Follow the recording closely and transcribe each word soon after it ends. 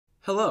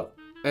Hello,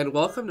 and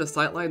welcome to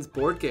Sightline's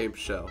board game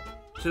show.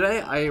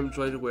 Today I am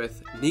joined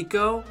with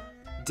Nico,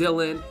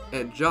 Dylan,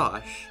 and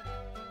Josh,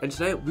 and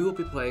tonight we will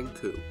be playing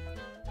Coup,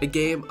 a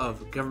game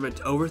of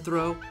government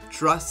overthrow,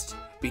 trust,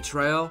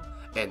 betrayal,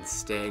 and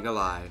staying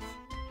alive.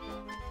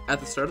 At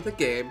the start of the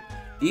game,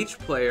 each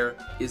player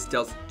is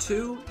dealt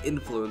 2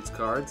 influence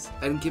cards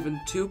and given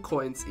 2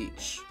 coins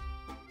each.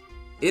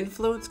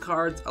 Influence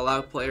cards allow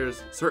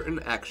players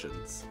certain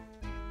actions.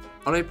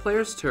 On a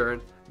player's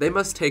turn, they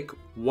must take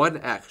 1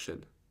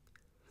 action.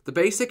 The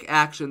basic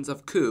actions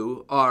of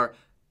Coup are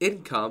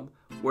income,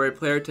 where a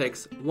player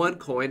takes 1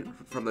 coin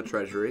from the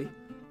treasury,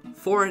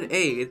 foreign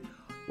aid,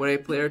 when a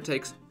player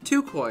takes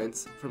 2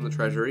 coins from the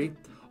treasury,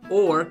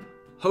 or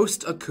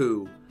host a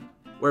coup,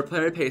 where a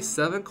player pays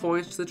 7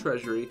 coins to the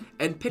treasury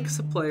and picks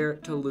a player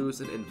to lose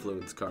an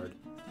influence card.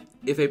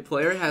 If a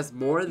player has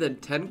more than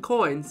 10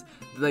 coins,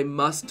 then they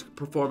must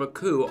perform a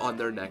coup on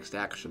their next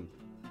action.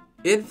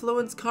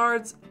 Influence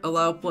cards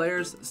allow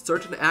players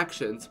certain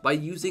actions by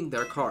using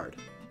their card.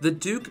 The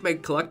Duke may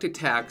collect a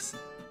tax,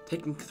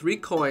 taking 3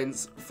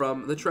 coins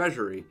from the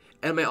treasury,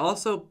 and may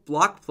also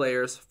block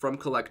players from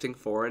collecting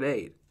foreign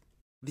aid.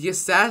 The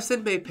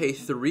Assassin may pay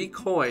 3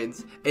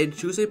 coins and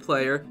choose a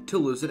player to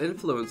lose an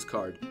influence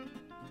card.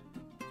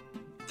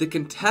 The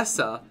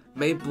Contessa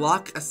may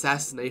block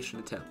assassination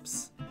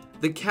attempts.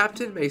 The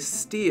Captain may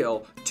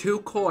steal 2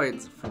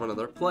 coins from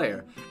another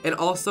player, and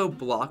also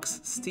blocks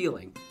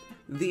stealing.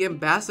 The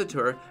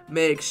Ambassador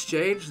may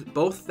exchange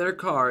both their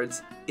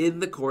cards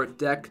in the court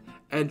deck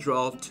and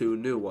draw 2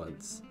 new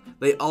ones.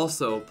 They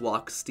also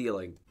block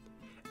stealing.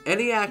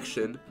 Any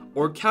action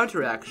or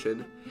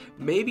counteraction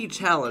may be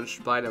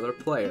challenged by another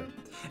player.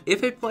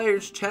 If a player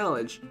is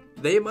challenged,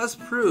 they must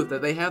prove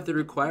that they have the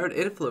required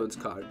influence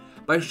card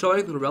by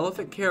showing the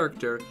relevant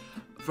character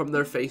from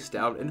their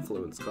face-down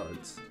influence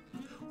cards.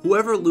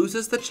 Whoever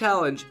loses the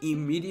challenge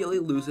immediately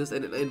loses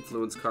an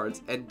influence card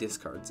and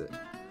discards it.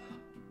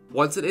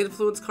 Once an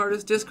influence card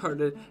is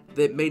discarded,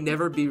 it may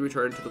never be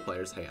returned to the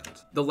player's hand.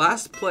 The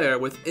last player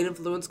with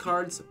influence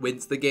cards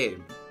wins the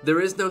game.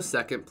 There is no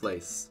second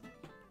place.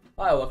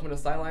 Hi, welcome to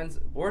Sightline's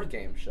board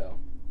game show,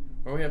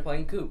 where we're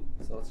playing Coup.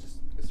 So let's just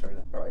get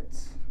started.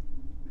 Alright.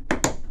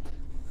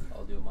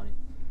 I'll do money.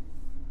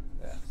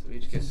 Yeah, so we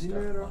each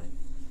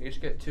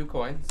get 2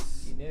 coins.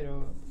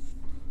 Dinero.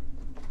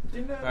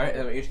 Alright,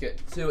 and we each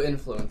get 2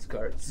 influence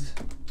cards.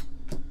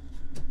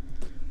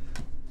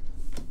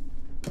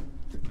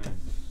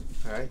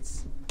 Alright,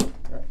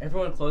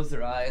 everyone close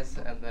their eyes,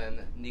 and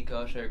then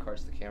Nico, show your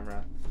cards to the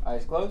camera.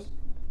 Eyes closed?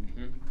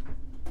 Mm-hmm.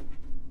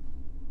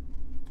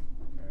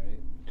 Alright,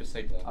 just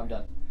say done. I'm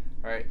done.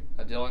 Alright,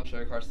 Dylan, show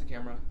your cards to the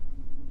camera.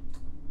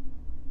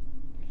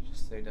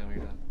 Just say done when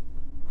you're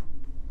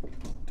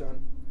done.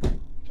 Done.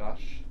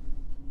 Josh?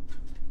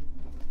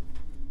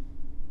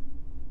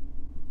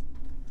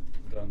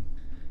 Done.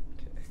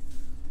 Okay.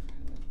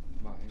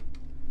 Mine.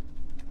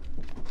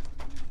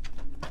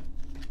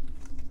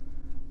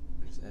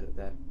 Just edit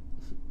that.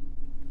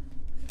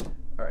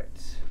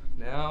 Alright,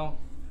 now,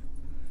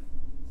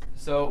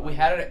 so we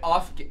had an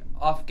off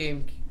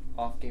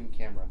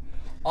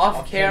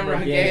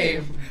camera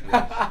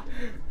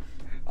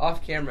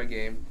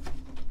game,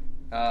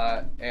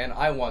 and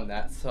I won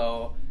that.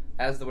 So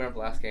as the winner of the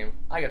last game,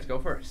 I get to go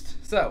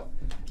first. So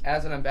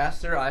as an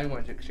ambassador, I'm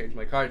going to exchange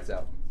my cards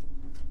out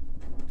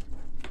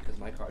because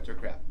my cards are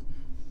crap.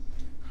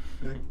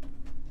 If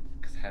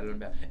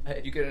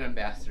you get an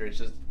ambassador, it's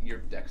just your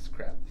deck's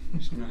crap. You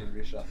just need to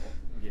reshuffle.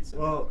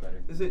 Well,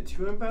 is it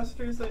 2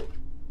 ambassadors that?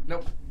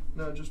 Nope.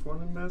 No, just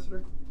 1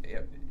 ambassador?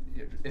 Yep.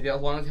 As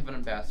long as you have an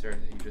ambassador,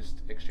 you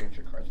just exchange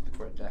your cards with the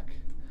court deck.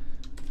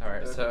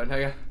 Alright, Okay. so now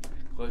you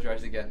close your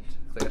eyes again.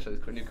 So I gotta show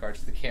these new cards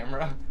to the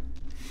camera.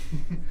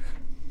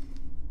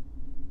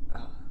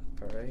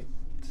 Alright.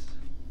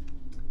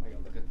 I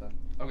gotta look at them.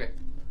 Okay.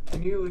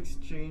 Can you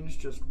exchange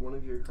just 1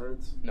 of your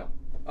cards? No.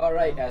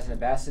 Alright, as an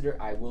ambassador,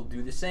 I will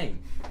do the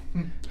same.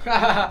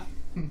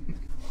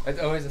 It's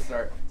always a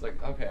start. It's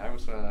like, okay, I'm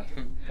just gonna...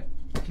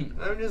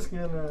 I'm just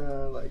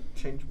gonna, like,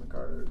 change my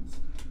cards.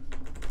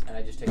 And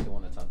I just take the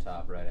one that's on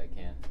top, right? I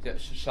can. Yeah,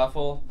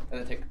 shuffle, and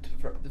then take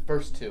the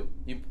first 2.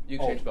 You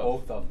change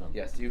both. Both of them.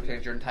 Yes, you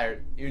change your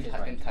entire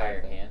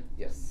entire thing. hand?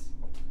 Yes.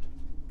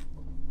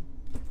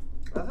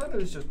 I thought it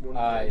was just 1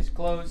 Eyes card.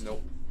 closed.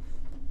 Nope.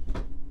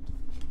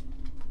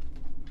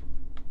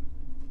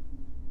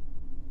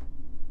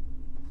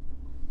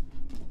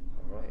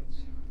 Alright.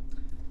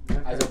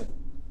 Eyes open.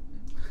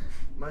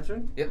 My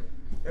turn? Yep.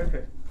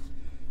 Okay.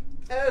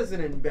 As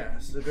an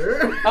ambassador...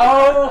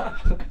 Oh!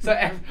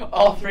 So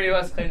all 3 of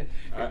us claimed...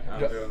 I'm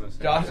doing the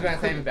same. Josh is going to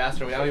claim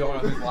ambassador. We don't know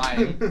who's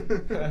lying.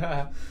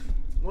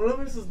 One of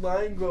us is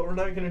lying, but we're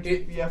not going to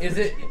take the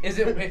effort.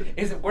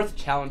 Is it worth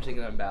challenging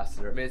an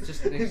ambassador? I mean, it's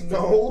just an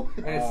No.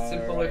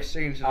 simple Alright.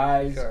 exchange of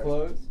Eyes cards.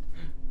 closed.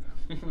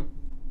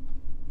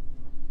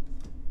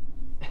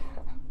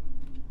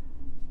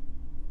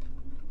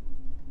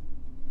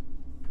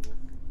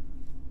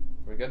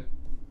 We're good?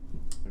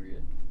 We're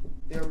good.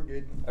 Yeah, we're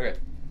good. Okay.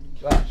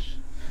 Josh.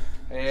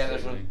 Yeah,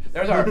 there's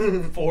our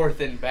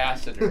 4th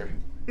ambassador.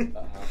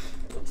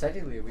 Well,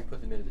 technically, if we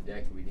put them into the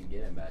deck and we didn't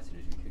get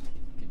ambassadors, we could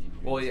continue.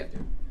 Well, yeah,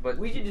 but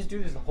We should just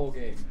do this the whole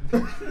game.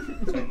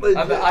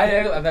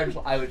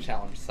 eventually I would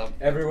challenge some.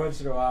 Every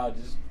once in a while,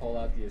 just pull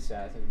out the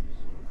assassin.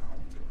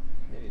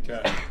 Maybe just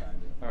Okay. time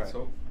to- All right.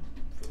 So,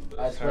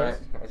 Eyes All right.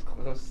 closed. Eyes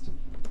closed.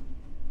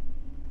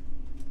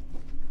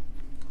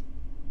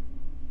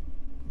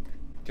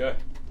 okay.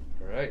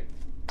 All right.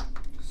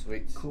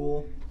 Sweet.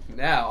 Cool.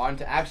 Now on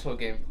to actual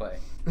gameplay.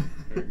 Here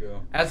we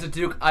go. As a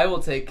duke, I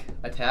will take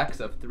attacks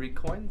of 3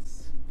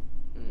 coins.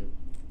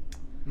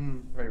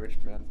 Very rich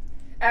man.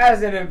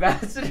 As an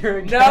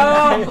ambassador, No!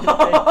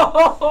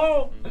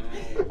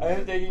 I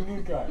am taking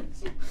new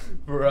cards.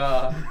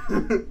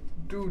 Bruh.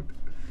 Dude.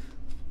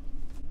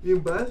 The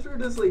ambassador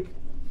does like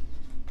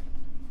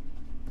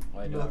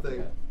Why not?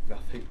 nothing.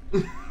 Nothing.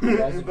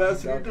 The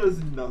ambassador does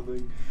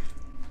nothing.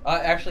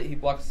 Actually, he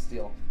blocks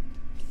steel.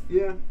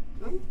 Yeah.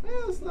 Yeah,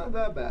 it's not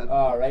that bad.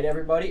 All right,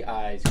 everybody,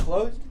 eyes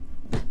closed.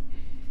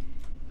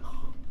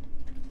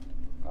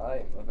 I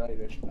am a very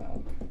rich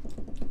man.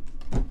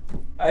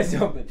 Eyes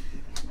open.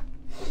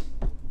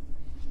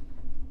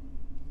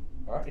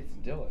 Alright, it's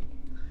Dylan.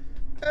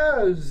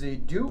 As a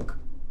duke,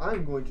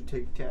 I'm going to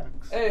take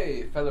tax.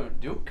 Hey, fellow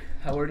duke.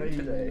 How are you Hey.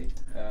 today?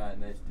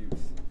 Nice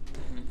dukes.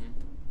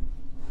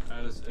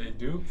 As a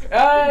duke.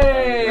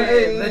 Hey!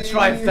 Hey. The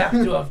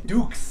trifecta of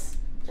dukes.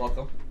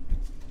 Welcome.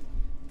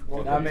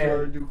 Welcome Nah, to man,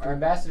 our duke. our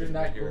ambassador's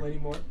not Here. cool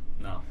anymore.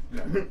 No.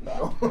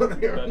 No,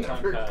 they are Bedtime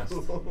never passed.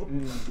 cool.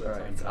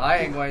 Alright, I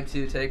am going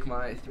to take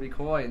my 3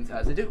 coins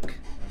as a duke.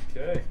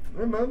 Okay.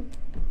 Hey, man.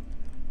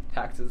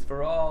 Taxes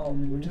for all,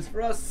 which is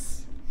for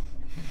us.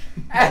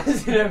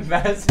 As an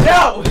ambassador.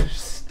 No!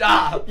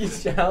 Stop! You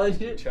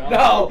challenge it?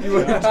 No! You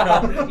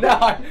wanna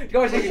No!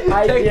 Go take it.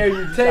 I take, dare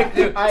you to Take challenge.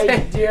 new, I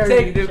take, dare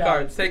take you to new challenge.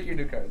 cards. Take your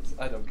new cards.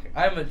 I don't care.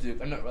 I'm a duke.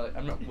 I'm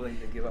not willing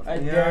to give up. I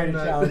Yeah, dare I'm you to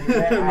not- challenge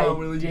it. I'm not I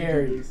willing to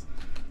dare do you. this.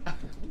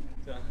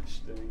 Gosh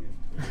dang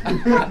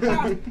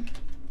it.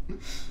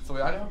 So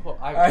I know what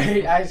I.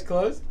 Alright, eyes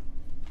closed.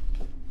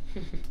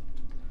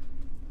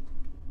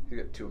 You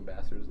got 2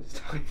 ambassadors this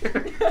time.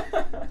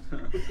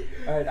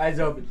 Alright, eyes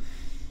open.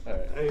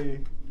 Alright. Hey.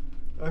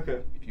 Okay.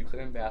 If you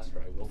claim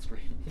ambassador, I will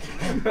scream.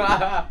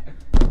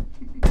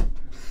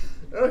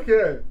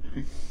 Okay.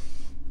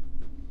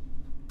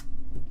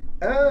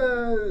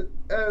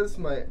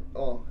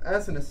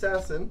 As an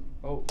assassin,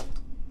 Oh.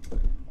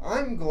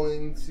 I'm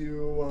going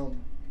to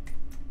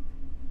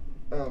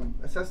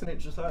assassinate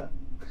Josiah.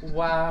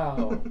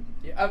 Wow.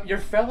 Your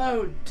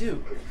fellow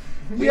duke.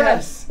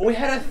 Yes. We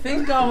had a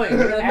thing going.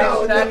 No,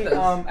 Actually,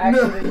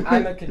 no.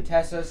 I'm a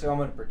Contessa, so I'm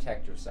gonna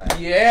protect your side.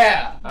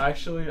 Yeah.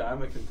 Actually,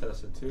 I'm a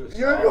contestant too. So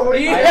You're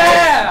going.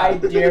 Yeah. I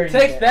dare you.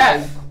 Take that.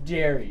 I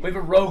dare you. We have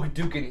a rogue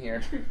duke in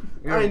here.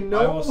 I know.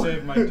 I will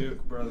save my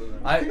duke brother.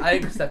 I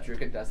accept your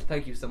contestant.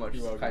 Thank you so much,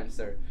 You're welcome. kind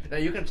sir. Now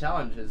you can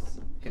challenge his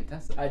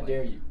contestant. I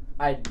dare you.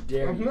 I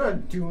dare I'm you.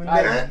 not doing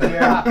I that.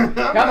 dare I'm you.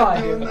 not Come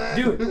on, doing dude. that.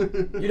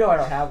 Do it. You know I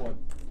don't have one.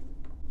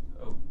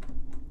 Oh.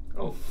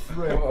 Oh, Oh,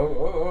 frick.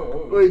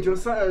 oh. Wait,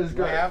 Josiah's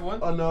Do I got have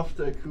one? enough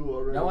to coup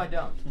already. No, I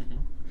don't.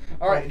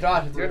 All right,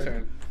 Josh, it's your Frick.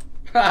 turn.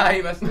 Ha!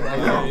 You messed it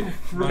up.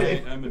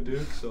 frick. I'm a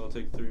duke, so I'll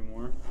take 3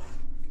 more.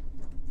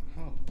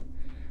 Oh.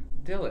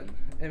 Dylan,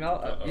 you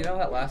know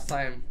that last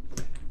time.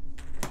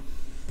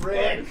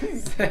 Frick.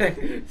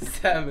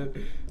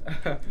 7.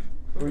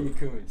 Who are you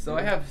cooing? So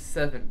I have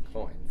 7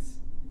 coins.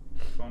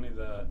 Funny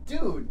that.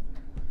 Dude,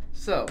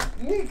 So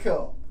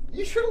Nico,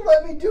 you should have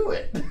let me do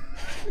it.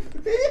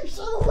 You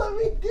should have let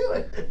me do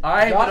it.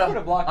 Josh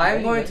would've blocked you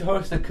I'm going anyway. to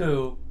host a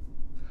coup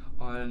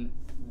on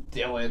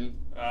Dylan.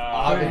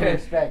 Who do you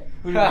expect?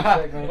 Who do you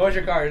expect, man? What's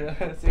your card?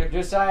 See your-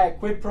 Josiah,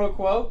 quid pro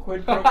quo?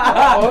 Quid pro quo?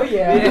 Oh,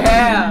 yeah.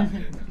 Yeah.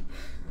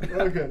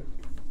 Okay.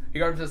 He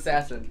got him to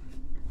assassin.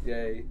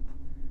 Yay.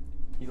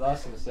 He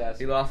lost an assassin.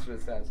 He lost an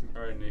assassin.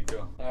 Alright,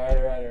 Nico.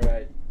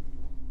 Alright.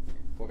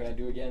 What can I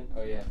do again?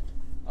 Oh, yeah.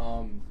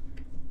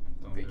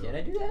 Don't Wait, do can it.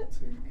 I do that?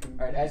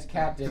 Alright, as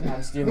captain,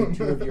 I'm stealing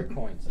 2 of your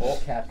coins. Oh.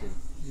 As captain.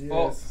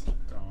 Yes.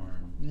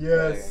 Darn.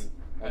 Yes.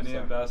 I'm Any sorry.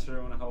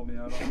 ambassador want to help me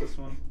out on this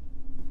one?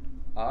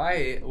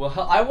 I will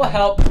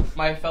help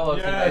my fellow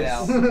teammate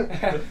Yes.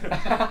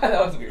 out.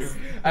 That was weird.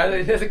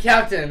 As a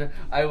captain,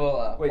 I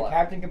will. Wait, block.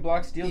 captain can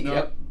block steal? No.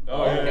 Yep.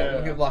 Oh, Okay, yeah.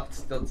 we can block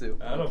still too.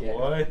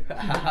 Attaboy.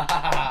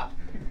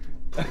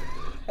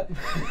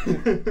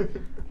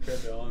 Okay,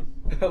 Dylan.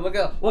 look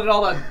at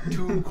all the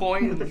 2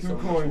 coins. So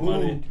much coins.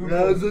 money. Ooh.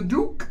 As a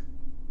duke.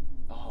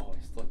 Oh,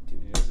 he's still He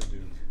dude. is a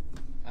duke.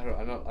 I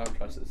don't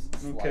trust this.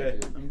 Slide Okay,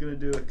 dude. I'm gonna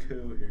do a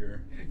coup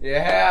here.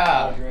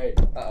 Yeah. Oh, great.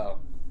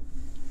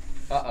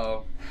 Uh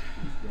oh.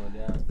 He's going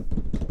down.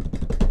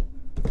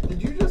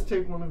 Did you just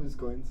take one of his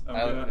coins?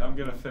 I'm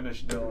gonna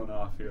finish Dylan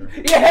off here.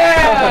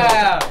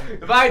 Yeah.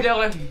 Bye,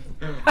 Dylan.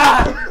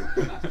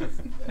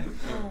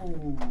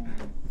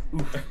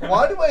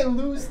 Why do I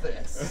lose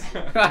this?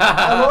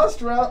 I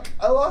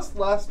lost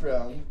last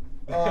round.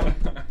 All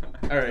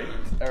right.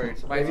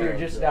 My Maybe you're turn.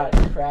 just not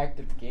cracked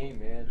at the game,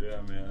 man.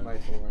 Yeah, man. My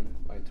turn.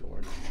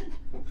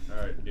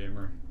 Alright,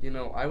 gamer. You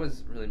know, I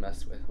was really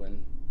messed with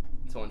when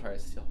someone tried to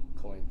steal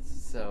coins.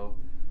 So,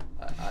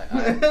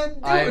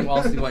 I am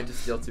also going to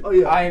steal 2. Oh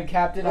yeah. I am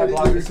captain. I I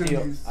block the didn't do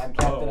steal. these. I'm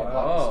captain. I block the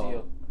Oh.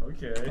 steal.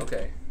 Okay.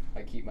 Okay.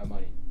 I keep my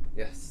money.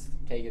 Yes.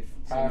 Take it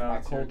So out of now my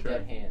it's your cold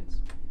dead turn.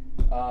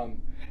 hands.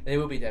 They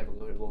will be dead a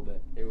little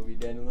bit. It will be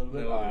dead in a little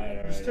bit. No.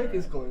 Alright. Just take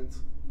his coins.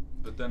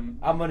 But then.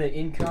 I'm gonna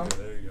income, Okay,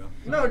 there you go.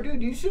 No,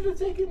 dude, you should have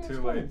taken his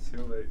Too late. coins.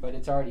 Too late. but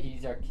it's already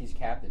he's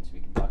captain, so we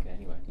can block it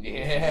anyway.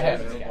 Yeah.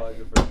 Don't He's block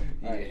captain. it for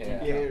me. Alright,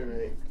 Yeah. Yeah, you're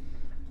right.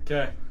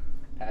 Okay.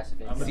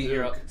 Passive I'm a income.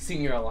 Duke.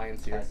 Senior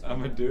alliance here. Passive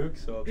I'm a income. duke,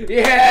 so I'll take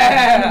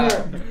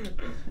Yeah.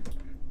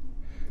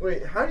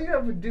 Wait, how do you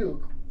have a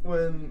duke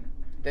when?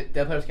 Dead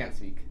players can't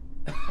speak.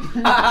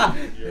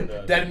 You're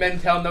dead. Dead men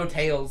tell no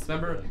tales.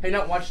 Remember? You're dead. Have you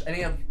not watched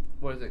any of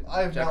what is it?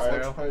 I have Jack not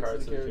Sparrow? watched Pirates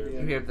Pirates of the of the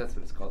Caribbean. Yeah, that's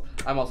what it's called.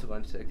 I'm also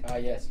going to take.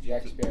 Yes,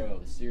 Jack Sparrow,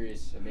 the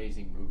serious,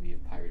 amazing movie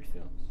of pirate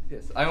films.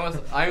 Yes,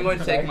 I'm going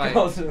to take my.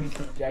 calls him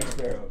Jack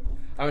Sparrow.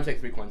 I'm going to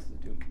take 3 coins to the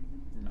Duke.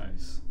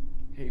 Nice.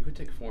 Hey, you could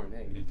take 4 and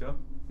 8. Nico?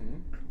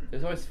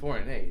 There's always 4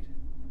 and 8.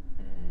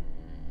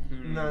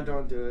 No,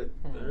 don't do it.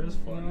 There is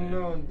fun.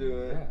 Don't do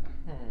it.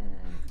 Yeah.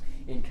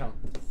 Income.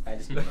 I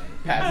just keep money.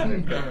 Passive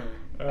income.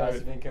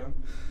 Passive income.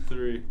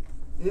 3.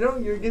 You know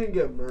you're gonna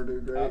get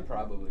murdered, I right?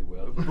 probably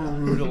will.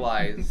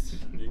 Brutalized.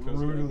 Nico's gonna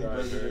Brutally die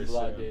murdered very In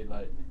broad soon.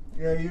 daylight.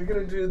 Yeah, you're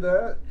gonna do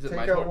that. Is it Take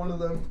my out turn? one of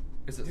them.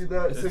 Is it, Do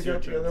that. It's Take your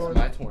out turn. the other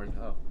it's one. my turn.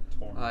 Oh.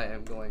 Torn. I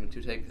am going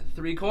to take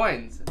 3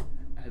 coins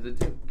as a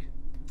Duke.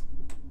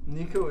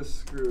 Nico is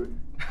screwed.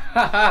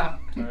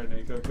 Alright,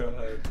 Nico, go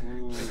ahead.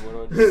 Ooh,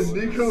 what do I do?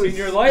 Nico is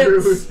Senior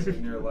Alliance. screwed.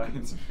 Senior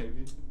Alliance,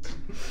 baby.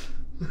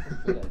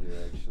 What did I do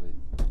actually?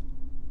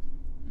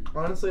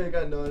 Honestly, I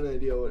got no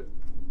idea what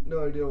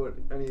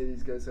any of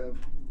these guys have.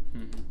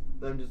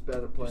 I'm just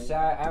bad at playing.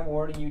 Sai, I'm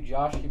warning you,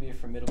 Josh could be a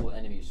formidable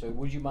enemy, so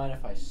would you mind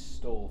if I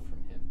stole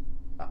from him?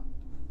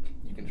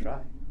 You can try.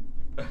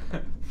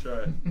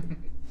 Try it.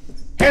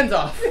 Hands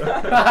off!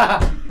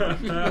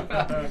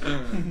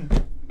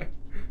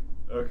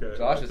 Okay.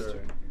 Josh's my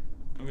turn.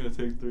 I'm gonna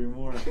take 3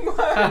 more.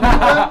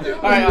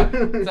 Alright,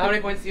 so how many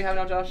points do you have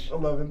now, Josh?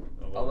 11.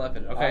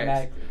 11. Okay.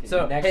 Automatic-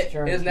 So next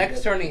turn his he next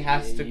does- turn he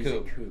has to he's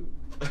a coup.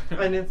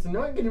 And it's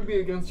not going to be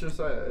against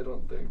Josiah, I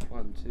don't think.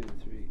 1, 2,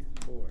 3,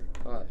 4,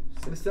 5,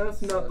 6.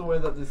 That's not the way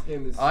that this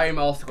game is. I am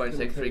also going to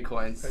gonna take 3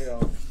 coins. Pay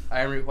off.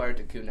 I am required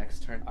to coup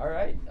next turn.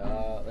 Alright,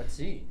 let's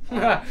see. He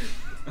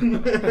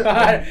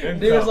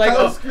was like, How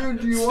oh,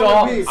 screwed do you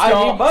stop, want to be?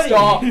 I need money.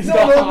 Stop, No,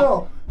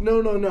 stop.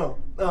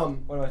 no.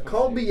 What am I supposed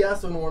Call to do?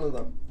 BS on one of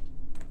them.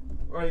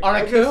 Right, On a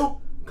I guess- coup?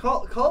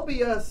 Call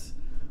BS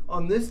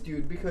on this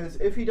dude because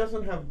if he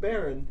doesn't have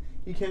Baron,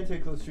 he can't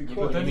take those 3 But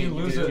coins. But then you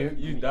lose do. it.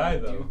 You die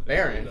though.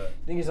 Baron.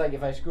 Thing is, like,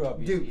 if I screw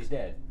up, Dude. he's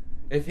dead.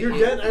 If he, You're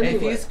dead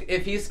anyway.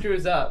 If he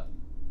screws up,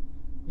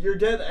 You're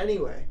dead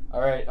anyway.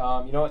 Alright,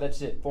 you know what?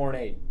 That's it. 4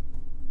 and 8.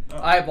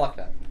 I block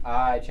that.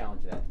 I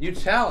challenge that. You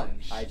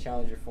challenge. I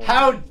challenge your 4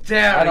 How and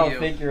dare I don't you?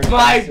 think you're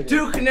My sensitive.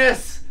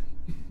 Dukeness!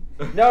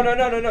 8. No. You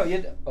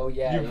had oh,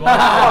 yeah. You yeah.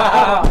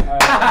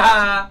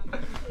 blocked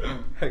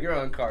Alright. Your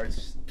own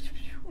cards.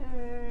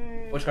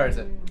 Which card is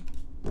it?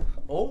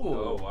 Oh.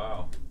 Oh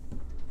wow.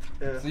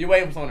 Yeah. So you're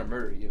waiting for someone to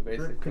murder you,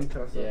 basically. Rip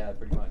Contessa. Yeah,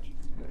 pretty much.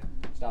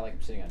 It's not like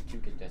I'm sitting on 2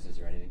 contestants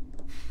or anything.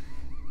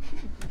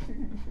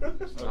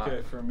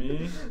 Okay, for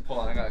me. Hold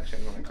on, I gotta check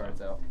my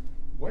cards out.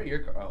 Where are your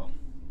cards? Oh.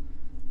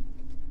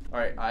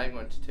 Alright, I'm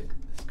going to take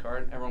this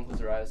card. Everyone close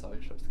their eyes so I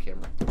can show up to the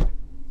camera.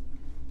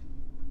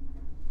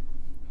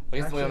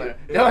 Well, he's the only one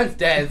Actually, there. No one's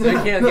dead, so I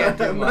can't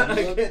do I much.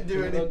 can't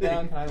do Can you look down?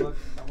 anything. Can I look?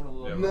 I want to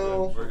look. Yeah,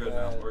 No. We're good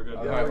now. We're good now.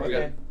 Alright, we're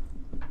good.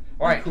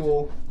 Alright,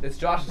 Cool. it's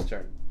Josh's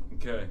turn.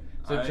 Okay.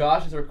 So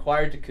Josh is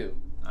required to coup.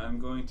 I'm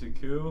going to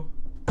coup.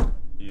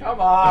 You. Come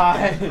on! I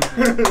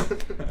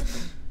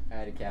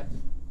had a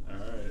captain.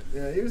 Alright.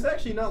 Yeah, he was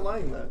actually not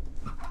lying that.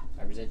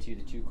 I present to you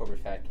the 2 Cobra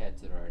Fat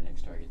Cats that are our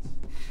next targets.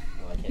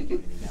 Well, I can't do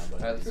anything now, but.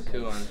 That's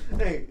coup on.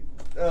 Hey,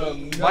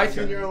 My not turn.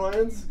 Senior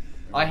Alliance.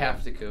 I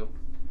have to coup.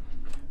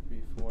 3,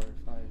 4,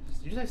 5.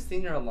 Did you say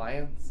senior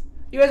alliance?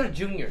 You guys are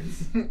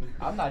juniors.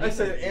 I'm not I even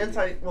said a junior.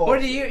 anti. Well, What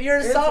are you? You're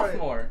a anti-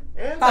 sophomore.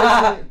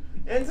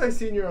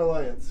 Anti-Senior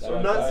Alliance, So so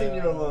I not die,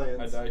 Senior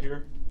Alliance. I die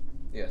here.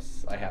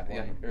 Yes, I have.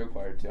 Yeah, you're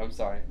required to. I'm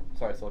sorry.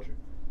 Sorry, soldier.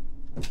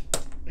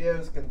 Yeah, it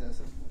was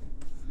Contessa.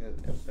 Yeah,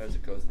 there's a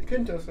ghost thing.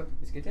 Contessa.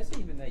 Is Contessa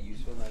even that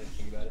useful now that I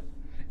think about it?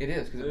 It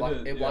is because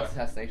It it is, blocks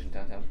yeah. assassination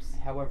attempts.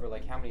 However,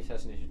 like, how many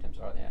assassination attempts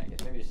are there? I guess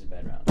maybe this is a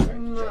bad round. Alright,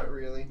 Not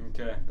really.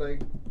 Okay.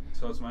 Like,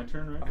 So it's my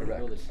turn, I'm right? gonna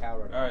build a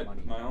tower out of Alright,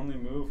 money. my only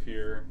move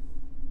here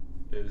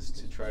is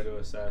to try to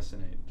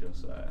assassinate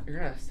Josiah. You're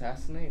gonna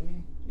assassinate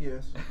me?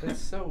 yes. That's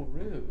so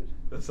rude.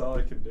 That's all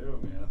I can do,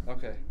 man.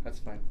 Okay, that's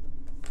fine.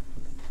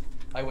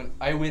 I win.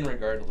 I win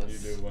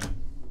regardless. You do win.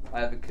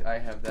 I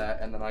have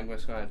that, and then I'm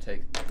just gonna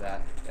take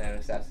that and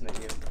assassinate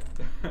you.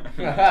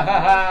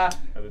 At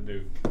a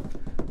duke.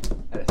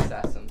 An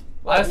assassin.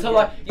 Well, I'm so yeah.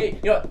 like,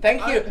 you know,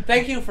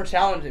 thank you for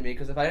challenging me,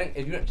 because if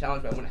you didn't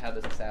challenge me, I wouldn't have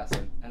this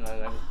assassin. And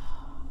then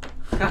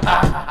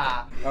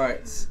all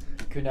right.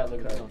 He could not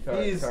live with his own Card,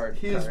 fate.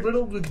 He's card,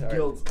 riddled with card,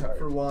 guilt card,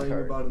 for lying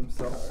card, about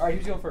himself. Alright,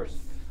 who's going first?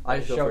 I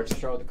just go show, first.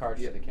 show the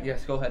cards to the camera.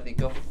 Yes, go ahead,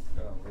 Nico.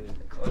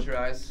 Close your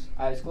eyes.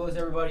 Eyes closed,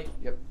 everybody.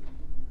 Yep.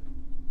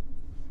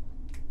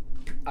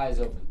 Eyes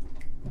open.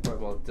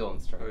 Well,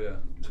 Dylan's turn. Oh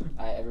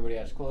yeah. Everybody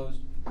eyes closed.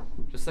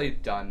 Just say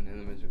done,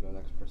 and then we go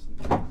next person.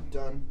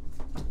 Done.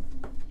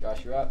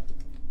 Josh, you're up.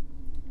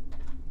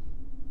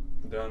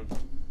 Done.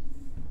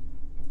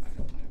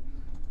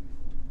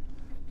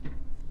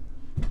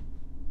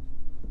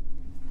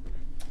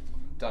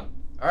 Done.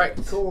 All right.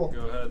 Cool.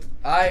 Go ahead.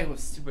 I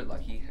was super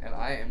lucky, and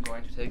I am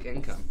going to take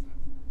income.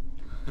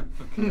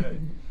 Okay.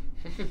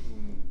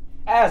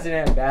 As an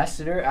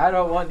ambassador, I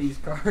don't want these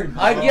cards.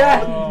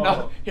 Again! Oh.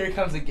 No, here it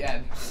comes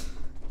again.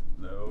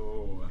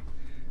 No.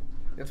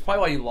 That's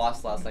probably why you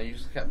lost last night. You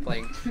just kept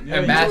playing Yeah,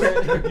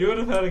 ambassador. you would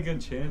have had a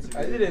good chance. If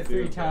I you did it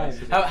 3 do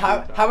times.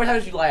 ambassador How many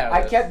times did you lie out of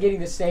I this? kept getting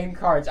the same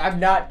cards. I'm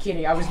not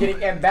kidding. I was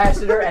getting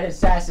ambassador and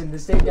assassin the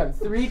same time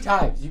 3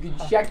 times. You can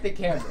check the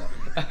camera.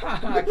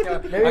 I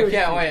can't Maybe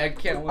it was wait. I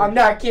can't wait. I'm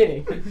not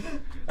kidding.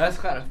 That's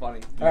kind of funny.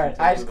 All right,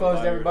 Tell eyes who the closed,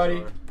 liars everybody.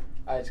 are.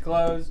 Eyes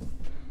closed.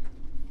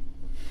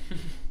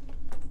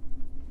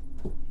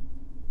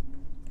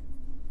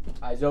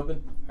 Eyes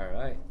open. All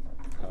right.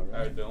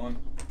 Alright, Dylan.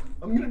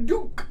 I'm gonna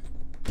duke.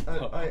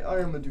 I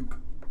am a duke.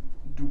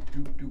 Duke.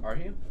 Are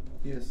you?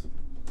 Yes.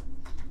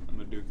 I'm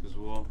a Duke as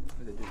well.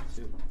 Or the Duke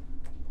too.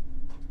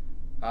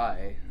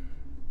 I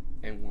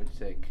am going to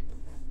take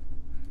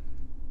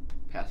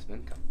passive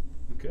income.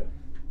 Okay.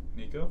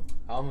 Nico?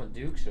 I'm a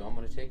duke, so I'm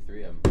gonna take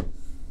 3 of them.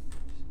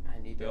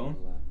 I need to. Dylan?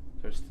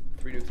 There's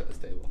 3 Dukes at this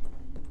table.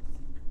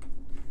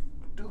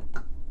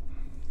 Duke.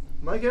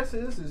 My guess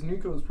is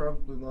Nico's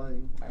probably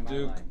lying.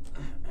 Duke.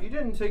 You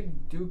didn't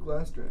take Duke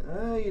last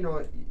round. You know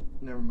what?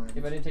 Never mind.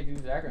 If I didn't take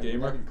Duke's background, would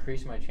Gamer? that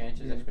increase my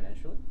chances Yeah.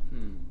 exponentially?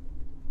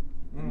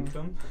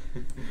 Income?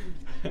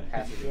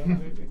 Passive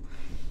income?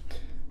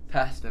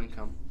 Passive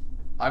income.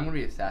 I'm going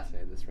to be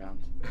assassinated this round.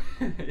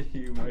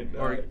 You might die.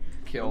 Or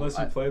killed. Unless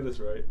you play this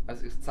right. I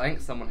think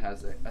someone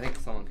has it. I think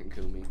someone can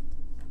kill me.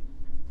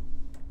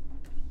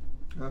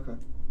 Okay.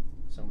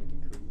 Someone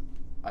can coup.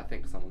 I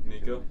think someone can kill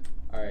Nico? me.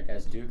 Alright,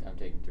 as Duke, I'm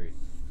taking 3.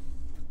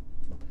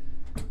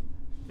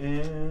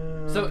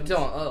 And So,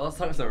 Dylan, let's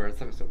talk this over. Let's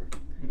talk this over.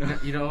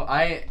 You know,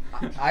 I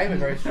am a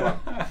very strong.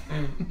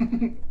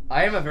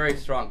 I am a very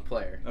strong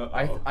player.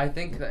 Uh-oh. I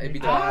think that it'd be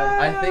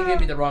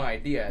the wrong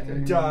idea to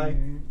Die.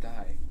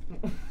 die.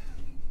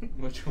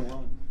 Which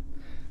one?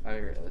 I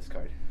got rid of this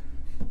card.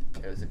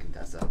 It was a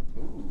Contessa.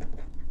 Ooh.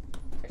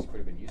 Actually, could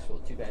have been useful.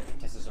 Too bad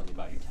Tessa's only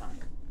about your time.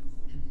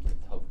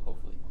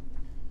 Hopefully.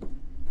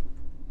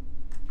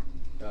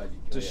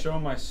 To show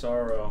my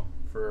sorrow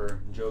for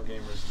Joe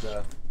Gamer's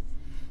death,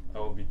 I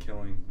will be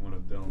killing one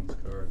of Dylan's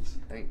cards.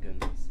 Thank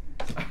goodness.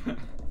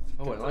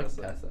 Oh, I like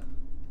Contessa.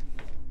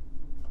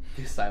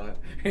 He's silent.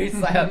 He's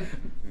silent.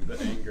 The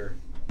anger.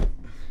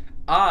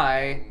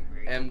 I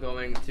am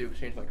going to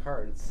exchange my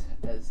cards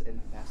as an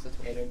ambassador.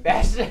 An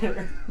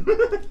ambassador.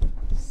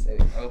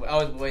 I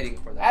was waiting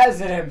for that.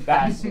 As an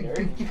ambassador.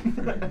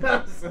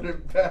 As an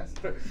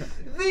ambassador.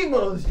 The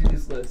most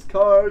useless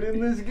card in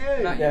this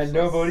game. Not that useless.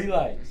 nobody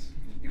likes.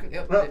 You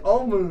can,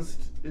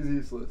 Almost is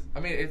useless. I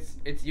mean,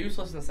 it's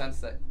useless in the sense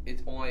that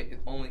it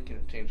only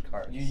can change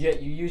cards. You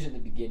use it in the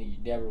beginning. You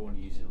never want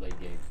to use it late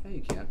game. Yeah,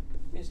 you can.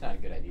 I mean, it's not a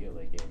good idea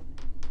late game.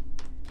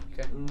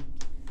 Okay.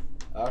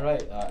 All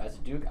right, as a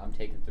Duke, I'm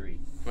taking 3.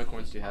 How many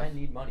coins do you have? I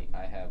need money.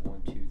 I have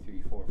 1, 2,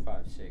 3, 4,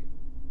 5, 6,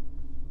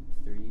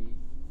 3,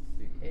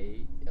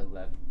 8,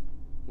 11.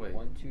 Wait.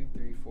 1, 2,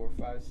 3, 4,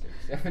 5, 6,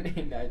 7,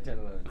 8, 9, 10,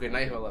 11. Okay, now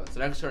you have 11. So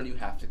next turn you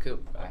have to coup.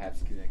 I have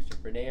to do next turn.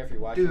 Renee, if you're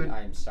watching, Dude.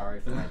 I am sorry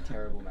for my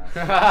terrible math.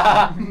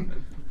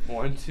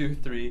 1, 2,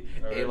 3,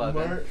 All right.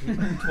 11, Alright,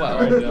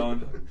 12.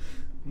 Dylan.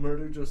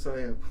 Murder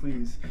Josiah,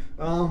 please.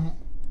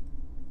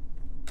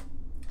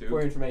 Duke.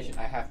 For information,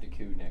 I have to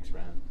coup next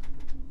round.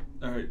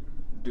 Alright,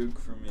 Duke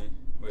for me.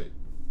 Wait.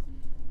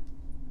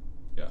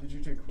 Yeah. Did you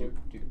take 4?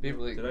 Duke. Be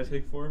really- Did I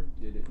take 4?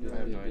 I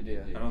have no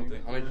idea. I don't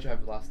think. How many did you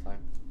have last time?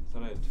 I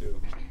thought I had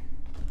 2.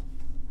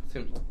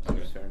 Seems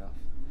Okay. fair enough.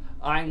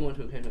 I'm going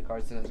to exchange my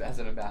cards as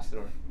an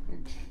ambassador.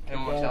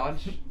 Anyone want to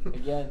challenge?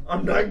 Again.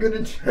 I'm not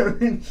gonna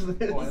challenge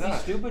this. Why It's not?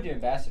 stupid to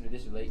ambassador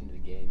this late into the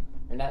game.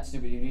 Or not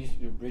stupid, you used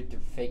to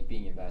fake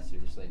being ambassador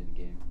this late in the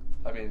game.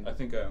 I mean, I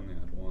think I only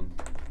had 1.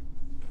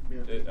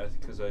 Yeah.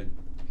 Because I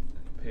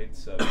paid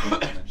 7 and I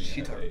think I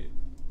Cheater. had 8.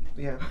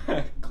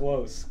 Yeah.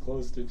 Close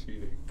to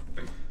cheating.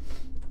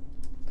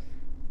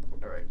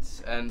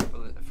 alright. And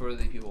for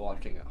the people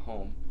watching at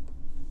home,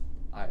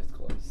 eyes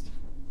closed.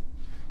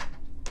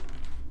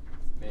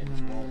 Man, it's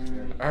small, it's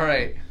very-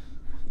 Alright.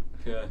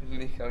 Okay.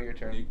 Nico, your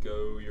turn.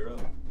 Nico, you're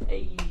up.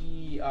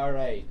 Hey,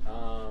 alright.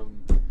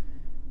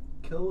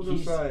 Kill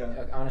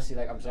Josiah. Honestly,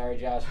 I'm sorry,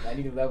 Josh. I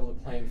need to level the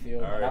playing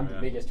field. All right, I'm the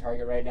man. biggest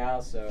target right now,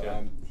 so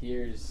Okay.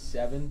 here's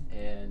 7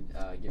 and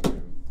get rid of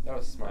him. That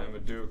was smart. I'm a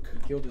Duke. You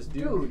killed this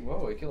dude. Dude.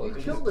 Whoa, he killed You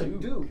us. killed a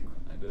Duke.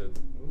 I did.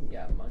 You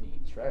got money.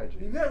 Strategy.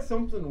 You got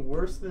something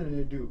worse than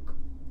a Duke.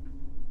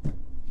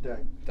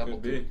 Dang. Double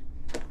Could be.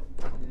 Duke.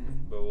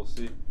 But we'll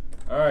see.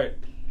 Alright.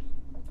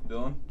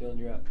 Dylan? Dylan,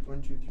 you're up.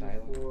 1, 2, 3,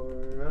 Dial.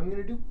 4. I'm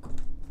gonna Duke.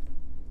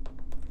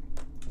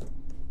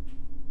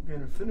 I'm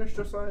gonna finish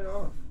Josiah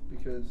off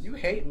because You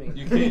hate me.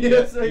 You can't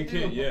Yes, yet. I You do.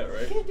 can't yet,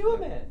 right? You can't do it,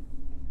 man.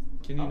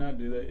 Can you not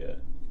do that yet?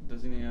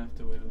 Doesn't he have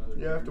to wait another?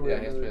 You have to turn? wait Yeah,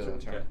 he has to another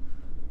wait turn. another Okay.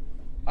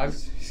 I'm.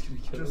 He's gonna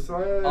kill us.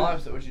 Josiah. I'll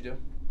answer. What'd you do?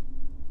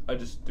 I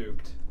just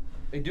duked.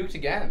 You duked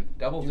again.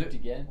 Double Duked duke.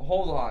 again?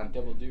 Hold on.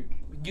 Double Duke.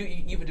 You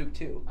have a duke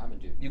too. I'm a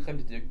Duke. You claim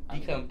to duke. I'm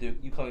You a claim duke.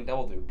 You claim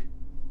double duke.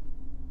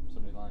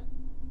 Somebody lying.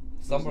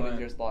 Somebody lying?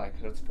 here's lying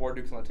because it's 4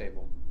 dukes on the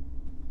table.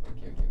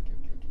 Okay.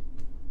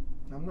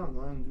 I'm not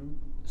lying, dude.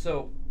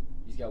 So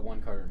He's got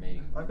 1 card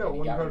remaining. I've got And he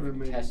one got card rid of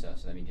remaining. Contessa,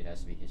 so that means it has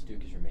to be his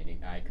Duke is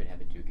remaining. I could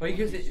have a Duke. Well, and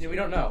because one Duke's we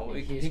don't know.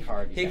 remaining. He, His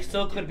card. he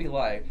still could be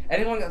lying.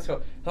 Anyone that's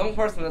some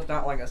person that's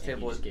not lying at this And he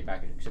table is. just gave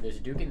back a Duke. So there's a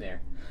Duke in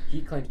there.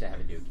 He claims to have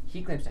a Duke.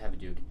 He claims to have a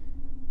Duke,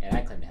 and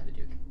I claim to have a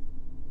Duke.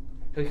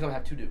 He can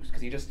have 2 dukes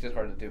because he just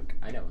discarded a duke.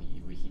 I know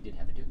he did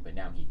have a Duke, but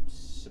now he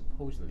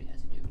supposedly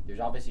has a Duke. There's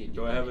obviously a Duke.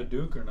 Do I in have a there.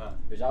 duke or not?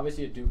 There's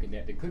obviously a Duke in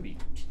there. There could be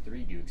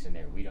 3 Dukes in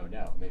there. We don't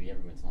know. Maybe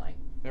everyone's lying.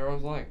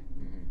 Everyone's lying.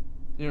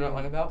 You know what I'm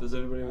lying about? Does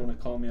anybody want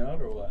to call me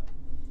out or what?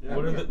 Yeah,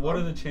 What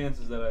are the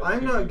chances that I? have I'm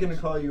two not gonna dukes?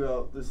 call you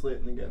out this late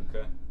in the game.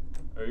 Okay.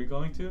 Are you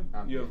going to?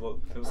 I'm You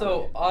good. have.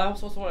 So I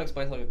also want to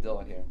explain something with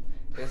Dylan here.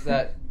 Is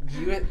that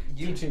you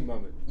Teaching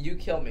moment. you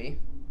kill me,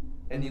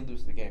 and you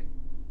lose the game.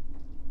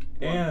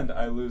 And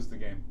I lose the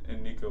game,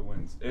 and Nico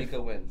wins.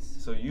 Nico wins.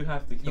 So you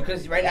have to kill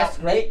Because me. right That's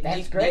now, great,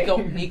 that's great.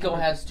 Nico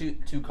has two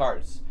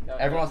cards.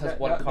 Everyone else has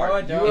one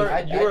card. no, You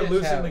I are just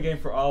losing have- the game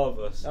for all of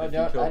us No, if you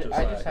don't. kill I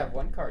Josiah. just have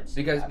 1 card.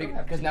 Because I don't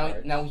have because 2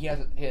 now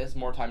cards. he has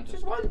more time It's to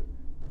just 1.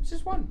 It's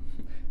just 1.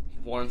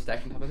 one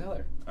stack on top of the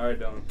other. All right,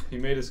 Dylan. He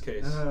made his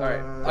case. All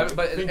right,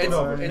 but Think it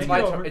over. it's Think my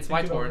it turn. over. It's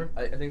my Think it turn. over.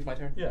 I think it's my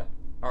turn. Yeah.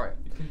 All right.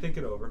 You can think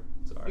it over.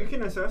 It's all right. You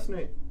can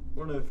assassinate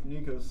one of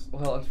Nico's.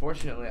 Well,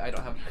 unfortunately, I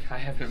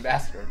have an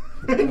ambassador.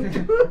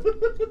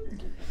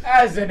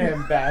 As an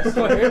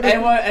ambassador.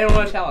 anyone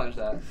want to challenge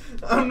that?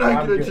 I'm not I'm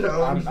gonna good.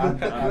 challenge. I'm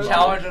that.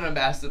 Challenge an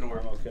ambassador.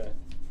 I'm okay.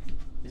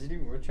 Is it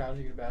even worth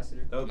challenging an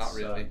ambassador? That would Not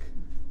really. suck.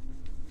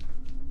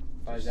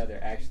 Finds out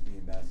they're actually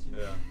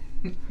ambassadors.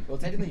 Yeah. Well,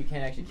 technically, you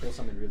can't actually kill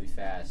someone really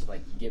fast.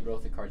 Like, you get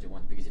both the cards at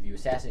once because if you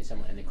assassinate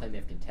someone and they claim they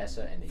have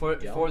Contessa and they For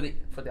don't.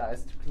 for the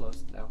eyes too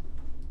close now.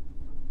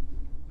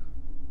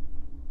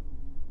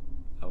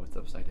 Oh, it's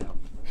upside down.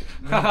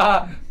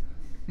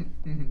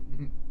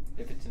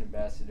 If it's an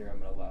ambassador, I'm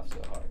gonna laugh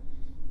so hard.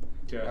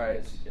 Okay. All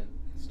right. Yes, you can.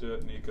 Let's do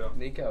it, Nico.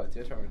 Nico, it's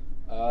your turn.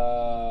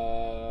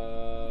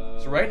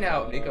 So right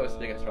now, Nico is the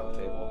biggest on the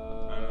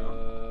table. I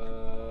know.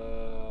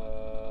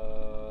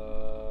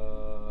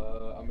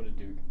 I'm gonna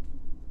Duke.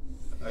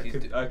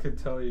 I could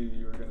tell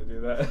you were gonna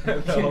do that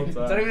the whole Is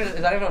time.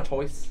 that even a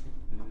choice?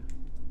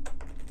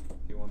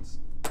 He wants.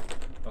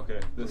 Okay.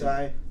 This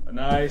Die. is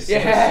nice.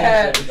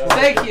 Yeah. Decision.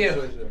 Thank That's a you.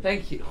 decision.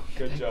 Thank you.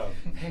 Good job.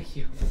 Thank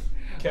you.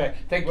 Okay.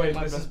 Thank Wait,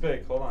 you. this is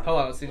big. Hold on. Hold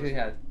on. Let's see what he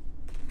had.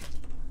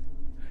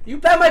 You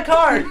bet my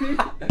card.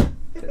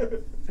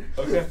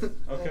 Okay.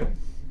 Okay.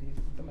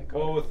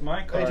 Well, with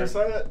my Hey card,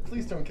 Josiah,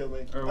 please don't kill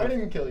me. Or I what?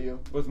 didn't kill you.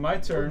 with my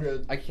We're turn,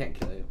 good. I can't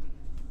kill you.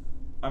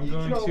 I'm You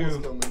going can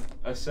almost kill to me.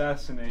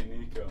 assassinate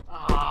Nico.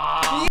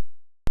 Ah.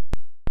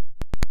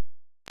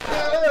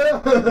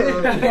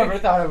 I never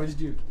thought I was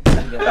Duke.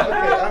 Okay,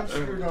 I'm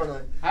screwed, aren't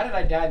I? How did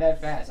I die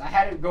that fast? I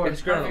had it going You're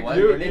screwed on the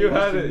perfectly, what? and then You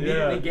just had it,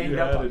 immediately yeah, ganged you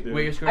up had on it, me. dude.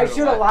 Wait, you're screwed I on the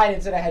should have what? lied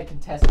and said I had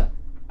Contessa.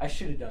 I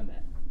should have done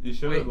that. You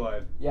should Wait. have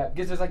lied. Yeah,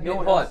 because there's like no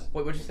one Hold else.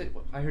 on. What'd you say?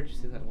 I heard you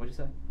say that. What'd you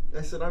say?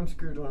 I said I'm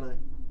screwed, aren't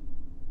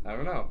I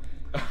don't know.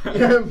 I?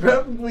 Yeah, I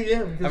probably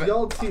am, because I'm-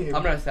 y'all team.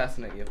 I'm gonna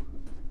assassinate you. Does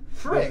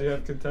he Frick.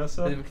 have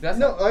Contessa? That's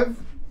No, I've...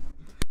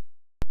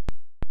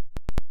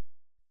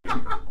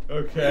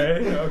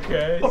 Okay,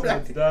 okay. So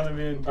it's down to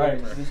me and Alright,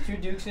 Gamer. so there's 2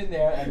 Dukes in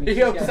there. I mean, You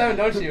she's have got- 7,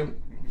 don't you?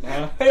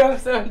 Huh? You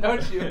have 7,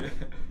 don't you?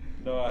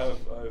 No, I have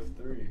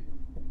 3.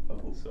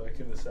 Oh. So I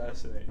can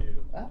assassinate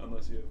you Ah.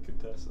 unless you have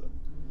Contessa.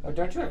 Oh,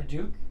 don't you have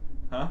Duke?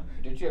 Huh?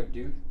 Don't you have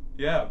Duke?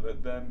 Yeah,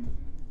 but then.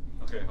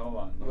 Okay, hold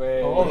on.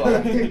 Wait. Hold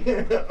on. Think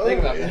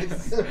about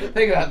this.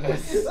 Think about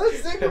this. Let's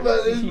think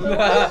about this for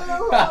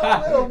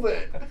a little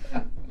bit.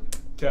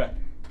 Okay,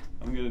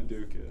 I'm gonna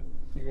duke it.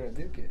 You're gonna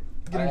duke it.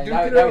 Gonna Alright, duke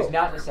that it was out.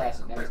 not an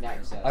assassin. That was not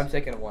an assassin. I'm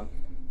taking a 1.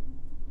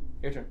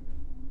 Your turn.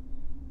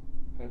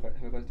 How many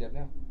cards do you have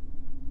now?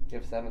 You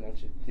have 7, don't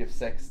you? You have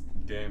 6.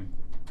 Game.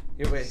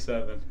 You wait.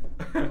 7.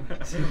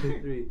 2,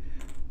 3,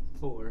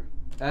 4.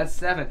 That's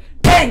 7.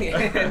 Dang it!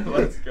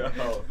 Let's go.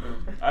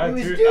 I had It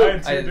was two. Duke. I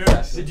had I two did dukes.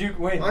 assassin. The Duke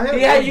wins. I have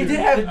Yeah, one you duke. did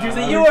have. Uh,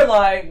 So you were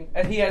lying,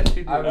 and he had 2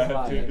 dukes. I was I had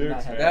lying. 2 I did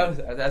dukes, not have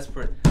man. That's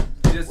pretty.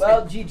 You just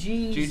Well,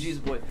 GG's. GG's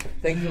boy.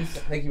 Thank you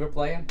for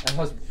playing. That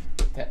was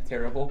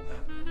terrible.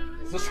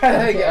 So let's try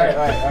that Okay, again.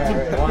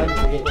 alright. One,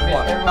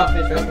 everyone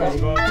fist Fist ready.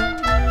 bump.